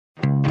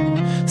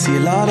See a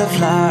lot of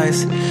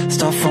lies,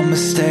 start from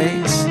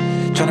mistakes.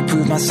 Trying to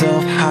prove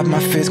myself, hide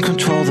my face,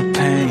 control the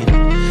pain.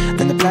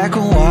 Then the black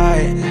and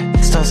white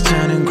starts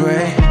turning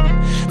grey.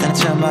 Then I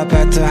turn my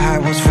back to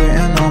hide what's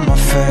written on my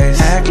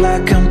face. Act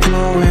like I'm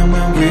glowing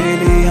when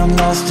really I'm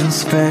lost in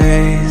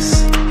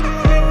space.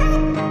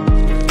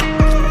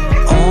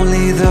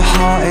 Only the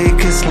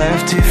heartache is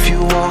left if you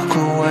walk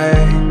away.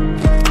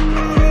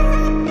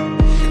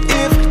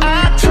 If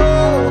I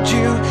told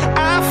you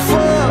I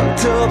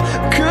fucked up,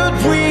 could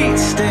we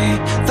stay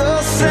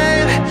the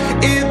same?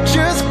 It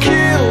just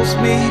kills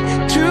me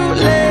to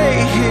lay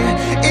here,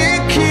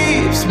 it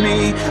keeps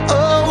me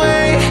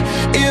awake.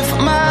 If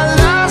my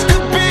lives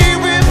could be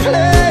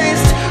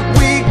replaced,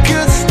 we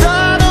could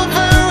start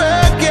over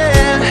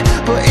again.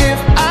 But if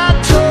I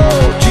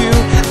told you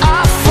I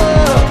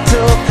fucked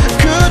up,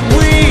 could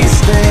we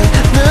stay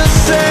the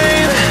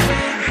same?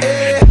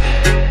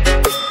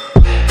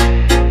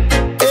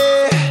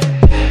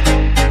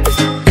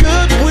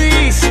 Could we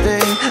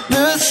stay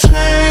the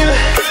same?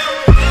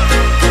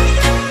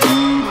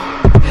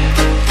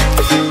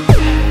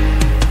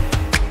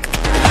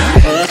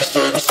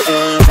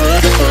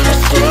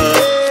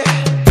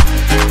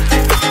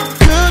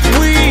 Could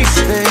we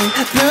stay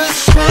the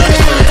same?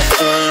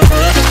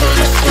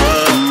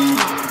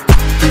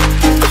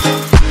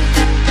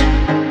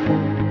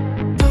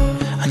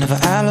 Another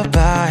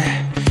alibi,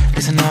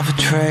 there's another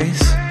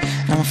trace.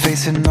 Now I'm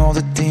facing all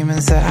the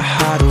demons that I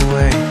hide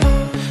away.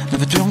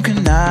 Another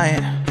drunken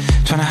night,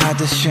 trying to hide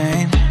the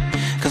shame,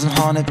 'cause I'm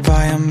haunted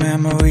by a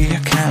memory I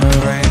can't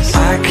erase.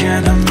 I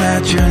can't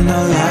imagine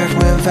a life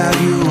without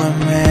you and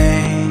me.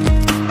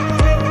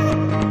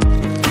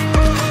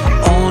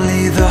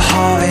 Only the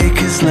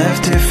heartache is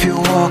left if you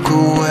walk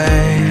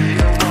away.